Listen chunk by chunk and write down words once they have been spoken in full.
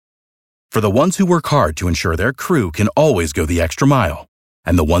For the ones who work hard to ensure their crew can always go the extra mile,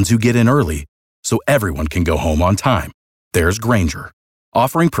 and the ones who get in early so everyone can go home on time, there's Grainger,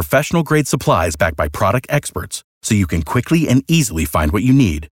 offering professional-grade supplies backed by product experts so you can quickly and easily find what you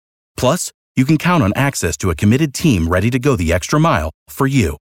need. Plus, you can count on access to a committed team ready to go the extra mile for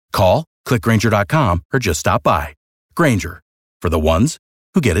you. Call, click Grainger.com, or just stop by. Grainger, for the ones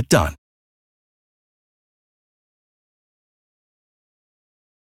who get it done.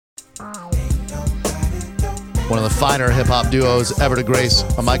 One of the finer hip-hop duos ever to grace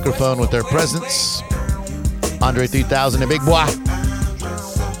a microphone with their presence. Andre 3000 and Big Boy.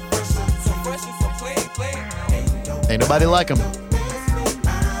 Ain't nobody like him.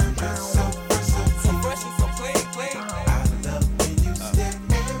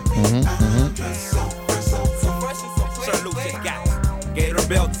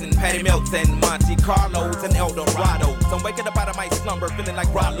 Belts and Patty Melts and Monte Carlos and El Dorados. I'm waking up out of my slumber feeling like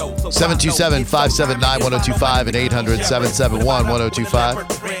Rollo. 727-579-1025 and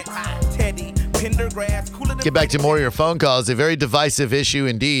 800-771-1025. Get back to more of your phone calls. A very divisive issue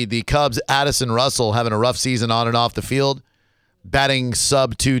indeed. The Cubs' Addison Russell having a rough season on and off the field, batting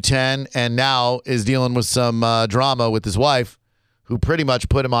sub 210, and now is dealing with some drama with his wife, who pretty much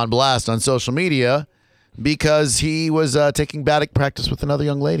put him on blast on social media because he was taking batting practice with another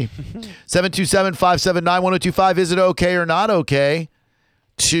young lady. 727-579-1025. Is it okay or not okay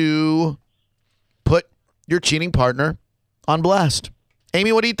to put your cheating partner on blast?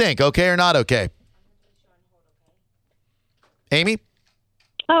 Amy, what do you think? Okay or not okay? Amy?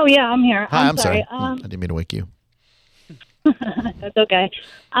 Oh, yeah, I'm here. Hi, I'm sorry. I didn't mean to wake you. That's okay.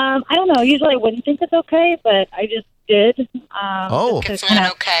 I don't know. Usually I wouldn't think it's okay, but I just did. It's not okay.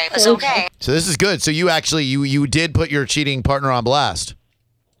 It's okay. So this is good. So you actually, you did put your cheating partner on blast.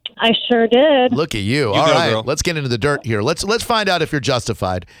 I sure did. Look at you. All right, girl. Let's get into the dirt here. Let's find out if you're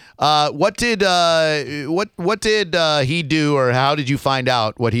justified. What did he do, or how did you find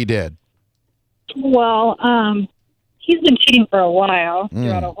out what he did? Well, he's been cheating for a while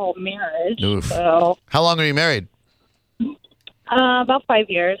throughout a whole marriage. Oof. So How long are you married? about 5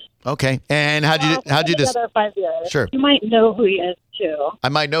 years. Okay. And how'd you just? Another 5 years. Sure. You might know who he is too. I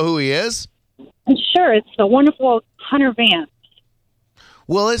might know who he is. And sure, it's the wonderful Hunter Vance.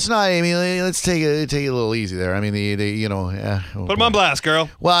 Well, it's not. I mean, let's take it a little easy there. I mean, put him on blast, girl.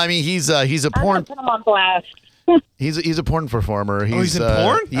 Well, I mean, he's a porn. Put him on blast. He's a porn performer. He's in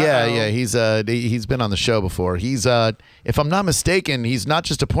porn? Yeah, yeah. He's been on the show before. He's if I'm not mistaken, he's not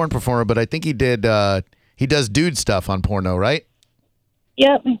just a porn performer, but I think he does dude stuff on porno, right?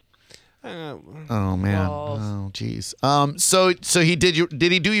 Yep. Oh man. Oh jeez. So he did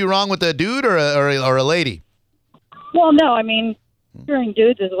he do you wrong with a dude or a lady? Well, no. I mean, screwing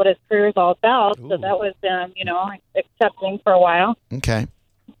dudes is what his career is all about. Ooh. So that was, accepting for a while. Okay.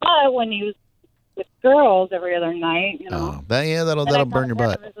 But when he was with girls every other night, that'll burn your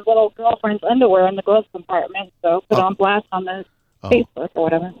butt. His little girlfriend's underwear in the glove compartment, so put on blast on the Facebook or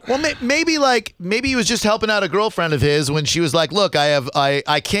whatever. Well, maybe he was just helping out a girlfriend of his when she was like, "Look,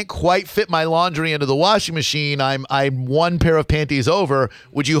 I can't quite fit my laundry into the washing machine. I'm one pair of panties over.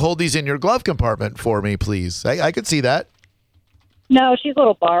 Would you hold these in your glove compartment for me, please?" I could see that. No, she's a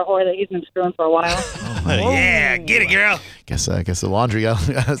little bar whore that he's been screwing for a while. Yeah, get it, girl. Guess the laundry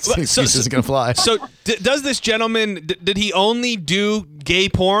excuse isn't gonna fly. So, does this gentleman? Did he only do gay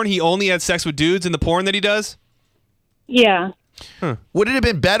porn? He only had sex with dudes in the porn that he does? Yeah. Would it have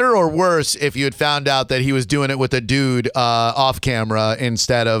been better or worse if you had found out that he was doing it with a dude off camera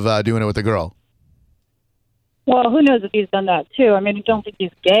instead of doing it with a girl? Well, who knows if he's done that too? I mean, I don't think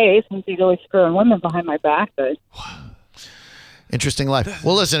he's gay since he's always screwing women behind my back, but. Interesting life.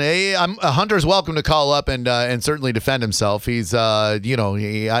 Well, listen, Hunter's welcome to call up and certainly defend himself. He's, I'm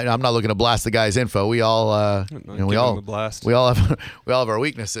not looking to blast the guy's info. We all, we all have our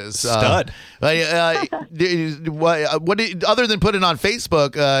weaknesses. Stud. What other than putting it on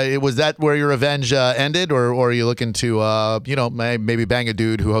Facebook? Was that where your revenge ended, or are you looking to, maybe bang a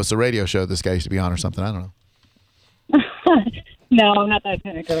dude who hosts a radio show this guy used to be on or something? I don't know. No, I'm not that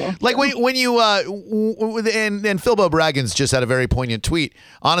kind of girl. Like when you and Philbo Braggins just had a very poignant tweet.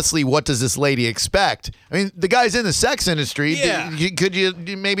 Honestly, what does this lady expect? I mean, the guy's in the sex industry. Yeah. Could you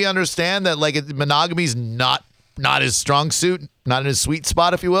maybe understand that monogamy's not his strong suit, not in his sweet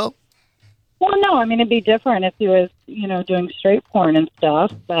spot, if you will? Well, no, I mean, it'd be different if he was, doing straight porn and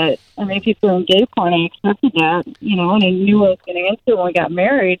stuff. But, I mean, if he's doing gay porn, I accepted that, and I knew what I was getting into when we got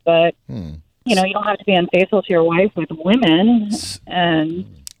married. But, you don't have to be unfaithful to your wife with women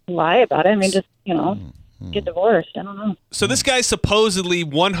and lie about it. I mean, just, get divorced. I don't know. So this guy's supposedly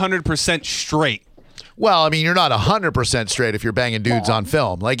 100% straight. Well, I mean, you're not 100% straight if you're banging dudes on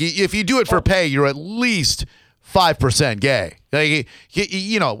film. Like, if you do it for pay, you're at least 5% gay. Like,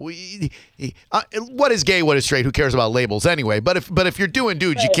 what is gay, what is straight? Who cares about labels anyway? But if you're doing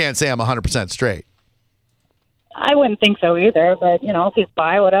dudes, you can't say I'm 100% straight. I wouldn't think so either, but if he's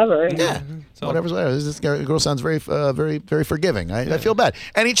bi, whatever. Yeah, whatever's whatever. This girl sounds very, very forgiving. I feel bad.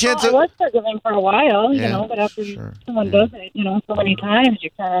 Any chance? I was forgiving for a while, but after someone does it, so many times, you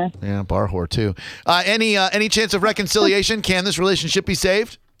kind of. Bar whore too. Any chance of reconciliation? Can this relationship be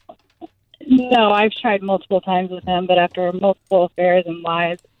saved? No, I've tried multiple times with him, but after multiple affairs and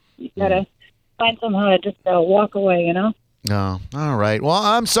lies, you gotta find somehow to just walk away. No. All right. Well,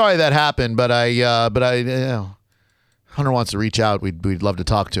 I'm sorry that happened, but Hunter wants to reach out. We'd love to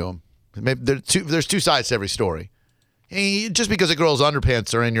talk to him. Maybe there's two sides to every story. Just because a girl's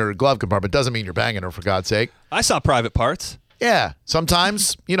underpants are in your glove compartment doesn't mean you're banging her, for God's sake. I saw private parts. Yeah.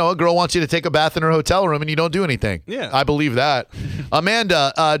 Sometimes, a girl wants you to take a bath in her hotel room and you don't do anything. Yeah. I believe that.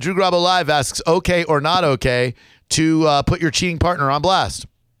 Amanda, Drew Garabo Live asks, okay or not okay to put your cheating partner on blast?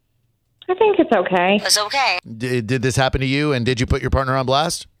 I think it's okay. It's okay. Did this happen to you, and did you put your partner on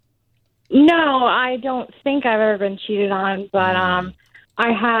blast? No, I don't think I've ever been cheated on, but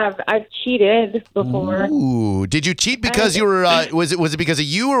I've cheated before. Ooh, did you cheat because you were? Was it because of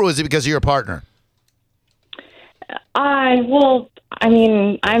you, or was it because of your partner? I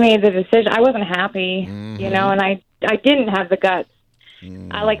made the decision. I wasn't happy, and I didn't have the guts.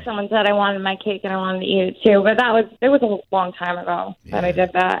 Like someone said, I wanted my cake and I wanted to eat it too, but it was a long time ago that I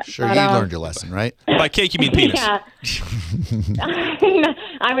did that. Sure, but, you learned your lesson, right? By cake, you mean penis. Yeah.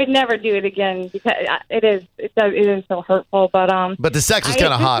 I would never do it again because it is so hurtful. But the sex was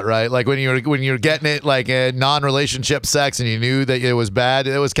kind of hot, right? Like when you're getting it like a non-relationship sex and you knew that it was bad,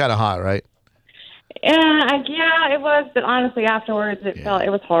 it was kind of hot, right? Yeah, it was. But honestly, afterwards, it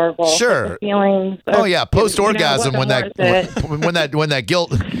was horrible. Sure. The feelings. Post orgasm when that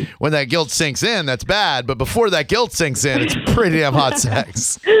guilt sinks in, that's bad. But before that guilt sinks in, it's pretty damn hot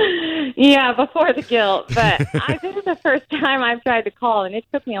sex. Yeah, before the guilt. But this is the first time I've tried to call, and it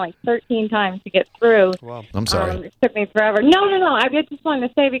took me like 13 times to get through. Wow. I'm sorry. It took me forever. No. I just wanted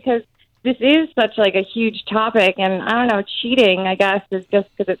to say because this is such like a huge topic, and I don't know, cheating, I guess, is just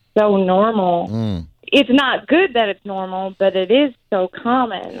because it's so normal. It's not good that it's normal, but it is so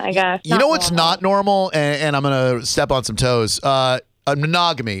common, I guess. You know what's not normal, and I'm going to step on some toes?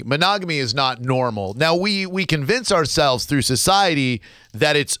 Monogamy. Monogamy is not normal. Now, we convince ourselves through society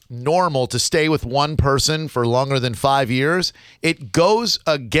that it's normal to stay with one person for longer than 5 years. It goes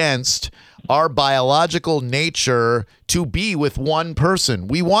against our biological nature to be with one person.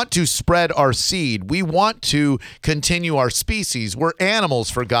 We want to spread our seed. We want to continue our species. We're animals,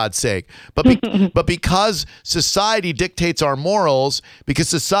 for God's sake. But because society dictates our morals, because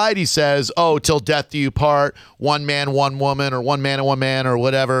society says, till death do you part, one man, one woman, or one man and one man, or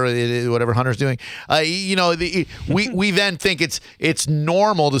whatever Hunter's doing, we then think it's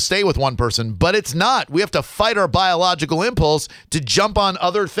normal to stay with one person, but it's not. We have to fight our biological impulse to jump on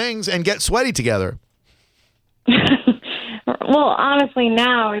other things and get sweaty together. Well, honestly,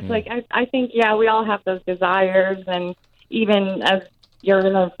 now it's like I think, we all have those desires, and even as you're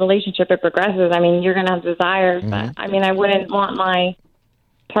in a relationship, it progresses. I mean, you're going to have desires, but I mean, I wouldn't want my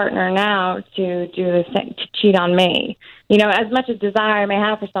partner now to do this thing, to cheat on me. As much as desire I may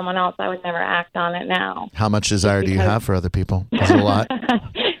have for someone else, I would never act on it now. How much desire do you have for other people? Is it a lot?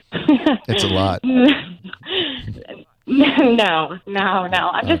 It's a lot. No.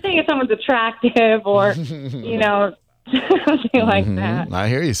 I'm just saying if someone's attractive or, something like that. I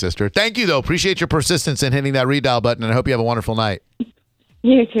hear you, sister. Thank you, though. Appreciate your persistence in hitting that redial button, and I hope you have a wonderful night.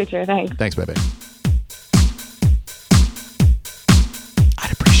 You too, Drew. Thanks. Thanks, baby.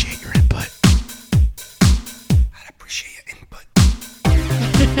 I'd appreciate your input.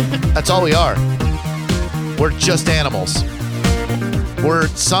 That's all we are. We're just animals. We're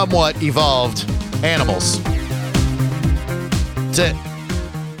somewhat evolved animals. That's it.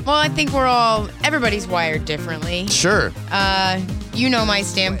 Well, I think everybody's wired differently. Sure. You know my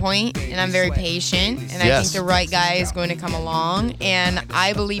standpoint, and I'm very patient, and I think the right guy is going to come along, and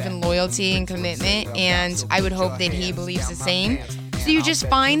I believe in loyalty and commitment, and I would hope that he believes the same. So you just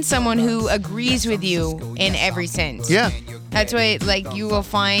find someone who agrees with you in every sense. Yeah. That's why, you will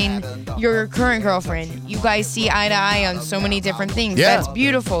find your current girlfriend. You guys see eye to eye on so many different things. Yeah. That's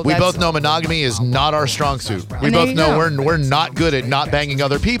beautiful. We both know monogamy is not our strong suit. We both know we're not good at not banging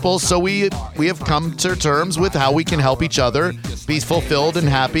other people, so we have come to terms with how we can help each other be fulfilled and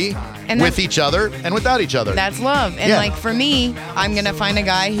happy. And with each other and without each other. That's love. And Yeah. like for me, I'm going to find a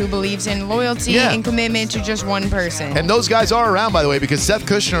guy who believes in loyalty and commitment to just one person. And those guys are around, by the way, because Seth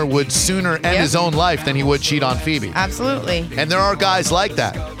Kushner would sooner end his own life than he would cheat on Phoebe. Absolutely. And there are guys like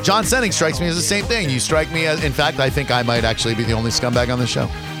that. John Senning strikes me as the same thing. You strike me as, in fact, I think I might actually be the only scumbag on the show.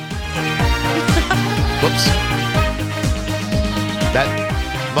 Whoops. That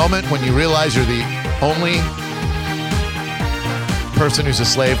moment when you realize you're the only person who's a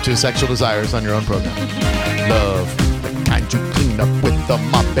slave to sexual desires on your own program. Love, the kind you clean up with the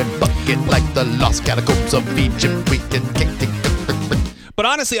mop and bucket like the lost catacombs of Egypt. We can kick. But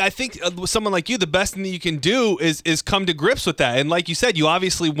honestly, I think with someone like you, the best thing that you can do is come to grips with that. And like you said, you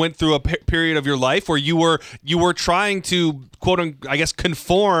obviously went through a period of your life where you were trying to, quote unquote, I guess,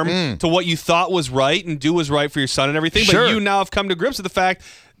 conform to what you thought was right and do was right for your son and everything. Sure. But you now have come to grips with the fact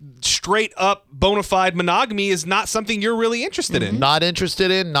straight up bona fide monogamy is not something you're really interested in. Not interested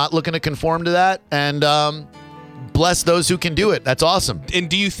in, not looking to conform to that. And bless those who can do it. That's awesome. And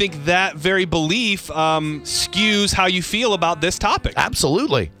do you think that very belief skews how you feel about this topic?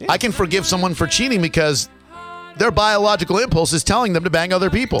 Absolutely. Yeah. I can forgive someone for cheating because their biological impulse is telling them to bang other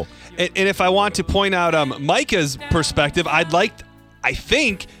people. And if I want to point out Micah's perspective, I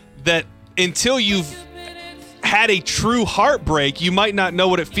think that until you've had a true heartbreak, you might not know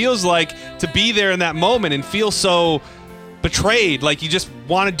what it feels like to be there in that moment and feel so betrayed, like you just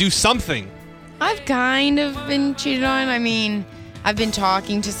want to do something. I've kind of been cheated on. I mean, I've been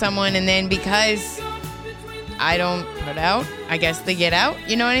talking to someone, and then because I don't put out, I guess they get out.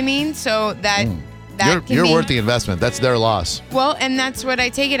 You know what I mean? So you're worth the investment. That's their loss. Well, and that's what I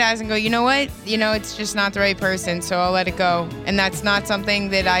take it as and go, you know what? It's just not the right person, so I'll let it go. And that's not something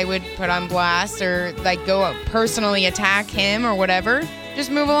that I would put on blast or like go personally attack him or whatever.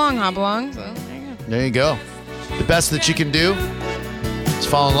 Just move along, hop along. So there you go. The best that you can do is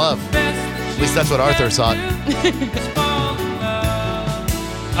fall in love. At least that's what Arthur thought.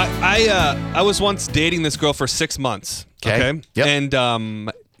 I was once dating this girl for 6 months. Okay. Yep.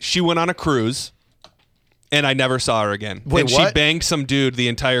 And she went on a cruise, and I never saw her again. Wait, and what? She banged some dude the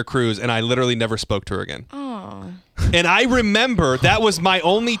entire cruise, and I literally never spoke to her again. Oh. And I remember that was my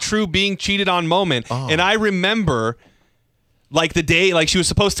only true being cheated on moment. Oh. And I remember, like the day, like she was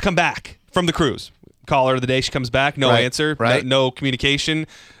supposed to come back from the cruise. Call her the day she comes back, no answer, no communication,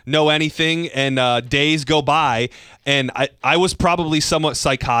 no anything, and days go by, and I was probably somewhat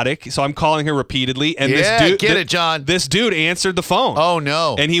psychotic, so I'm calling her repeatedly, and this dude answered the phone. Oh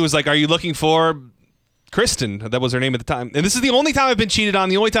no. And he was like, "Are you looking for Kristen?" That was her name at the time. And this is the only time I've been cheated on,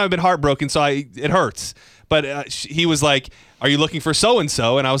 the only time I've been heartbroken, so it hurts. But he was like, "Are you looking for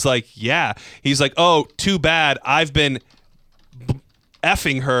so-and-so?" And I was like, "Yeah." He's like, "Oh, too bad. I've been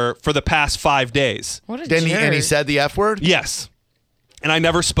effing her for the past 5 days." What a jerk. And he said the F word? Yes. And I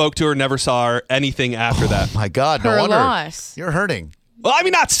never spoke to her, never saw her, anything after that. My God, no wonder. Loss. You're hurting. Well, I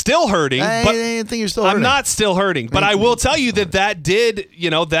mean, not still hurting. I but think you're still hurting. I'm not still hurting. But I will tell you that did,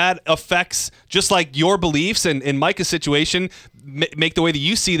 that affects, just like your beliefs and in Micah's situation, make the way that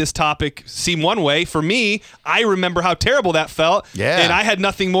you see this topic seem one way. For me, I remember how terrible that felt. Yeah. And I had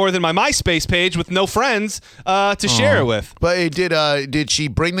nothing more than my MySpace page with no friends to share it with. But did she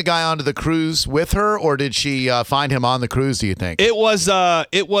bring the guy onto the cruise with her, or did she find him on the cruise, do you think? I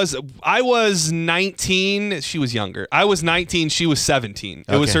was 19. She was younger. I was 19. She was 17.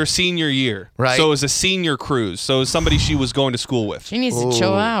 It was her senior year. Right. So it was a senior cruise. So it was somebody she was going to school with. She needs to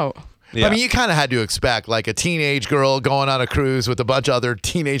chill out. Yeah. I mean, you kind of had to expect like a teenage girl going on a cruise with a bunch of other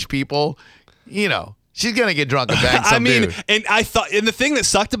teenage people. She's going to get drunk and bang some dude. And I thought, and the thing that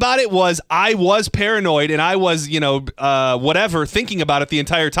sucked about it was I was paranoid and I was, thinking about it the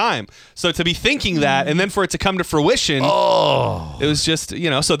entire time. So to be thinking that and then for it to come to fruition, it was just,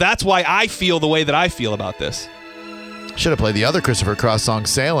 so that's why I feel the way that I feel about this. Should have played the other Christopher Cross song,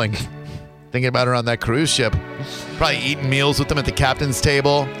 Sailing. Thinking about her on that cruise ship. Probably eating meals with them at the captain's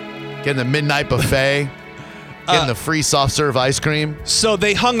table. Getting the midnight buffet. Getting the free soft serve ice cream. So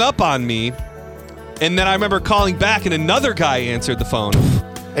they hung up on me. And then I remember calling back and another guy answered the phone.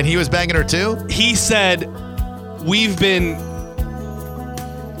 And he was banging her too? He said, We've been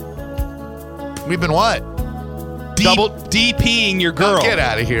what? DPing your girl. Oh, get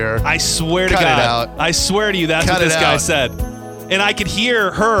out of here. I swear to Cut God. it out. I swear to you, that's Cut what this it guy out. said. And I could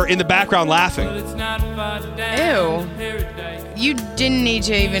hear her in the background laughing. Ew. You didn't need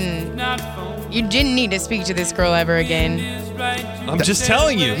to speak to this girl ever again. I'm just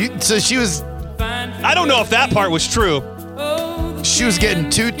telling you. So she was... I don't know if that part was true. She was getting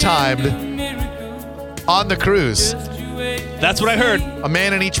two-timed on the cruise. That's what I heard. A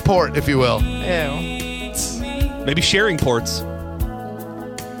man in each port, if you will. Ew. Maybe sharing ports.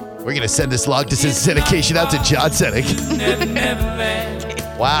 We're going to send this long distance syndication out to John Sennick.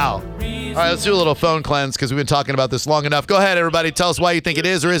 Wow. All right, let's do a little phone cleanse because we've been talking about this long enough. Go ahead, everybody. Tell us why you think it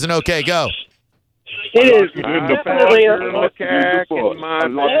is or isn't okay. Go. It is definitely okay. I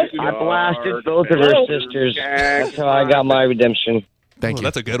blasted both of her sisters. That's how I got my redemption. Thank you.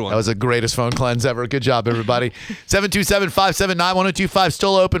 That's a good one. That was the greatest phone cleanse ever. Good job, everybody. 727-579-1025,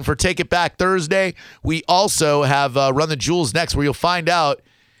 still open for Take It Back Thursday. We also have Run the Jewels next, where you'll find out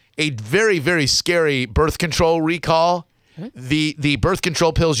a very, very scary birth control recall. The birth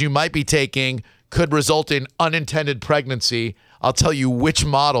control pills you might be taking could result in unintended pregnancy. I'll tell you which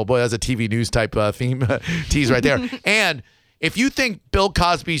model. Boy, that's a TV news type theme tease right there. And if you think Bill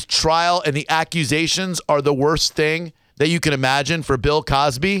Cosby's trial and the accusations are the worst thing that you can imagine for Bill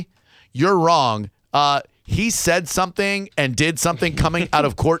Cosby, you're wrong. He said something and did something coming out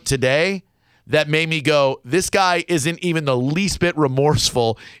of court today that made me go, this guy isn't even the least bit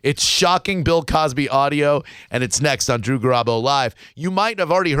remorseful. It's shocking Bill Cosby audio, and it's next on Drew Garabo Live. You might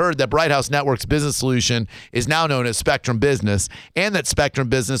have already heard that Bright House Network's business solution is now known as Spectrum Business, and that Spectrum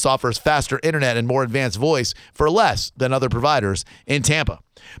Business offers faster internet and more advanced voice for less than other providers in Tampa.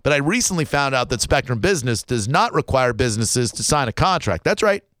 But I recently found out that Spectrum Business does not require businesses to sign a contract. That's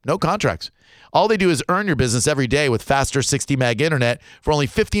right, no contracts. All they do is earn your business every day with faster 60 meg internet for only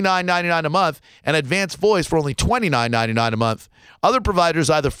 $59.99 a month and advanced voice for only $29.99 a month. Other providers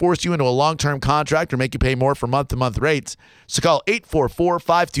either force you into a long-term contract or make you pay more for month-to-month rates. So call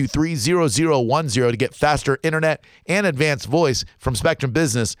 844-523-0010 to get faster internet and advanced voice from Spectrum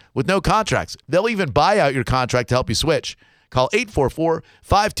Business with no contracts. They'll even buy out your contract to help you switch. Call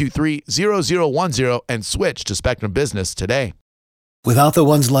 844-523-0010 and switch to Spectrum Business today. Without the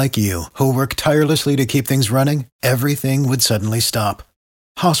ones like you, who work tirelessly to keep things running, everything would suddenly stop.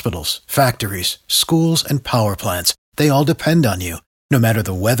 Hospitals, factories, schools, and power plants, they all depend on you. No matter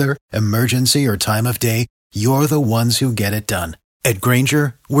the weather, emergency, or time of day, you're the ones who get it done. At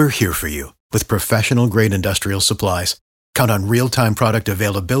Grainger, we're here for you with professional-grade industrial supplies. Count on real-time product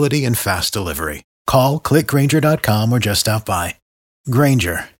availability and fast delivery. Call, click Grainger.com, or just stop by.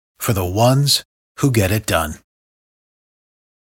 Grainger, for the ones who get it done.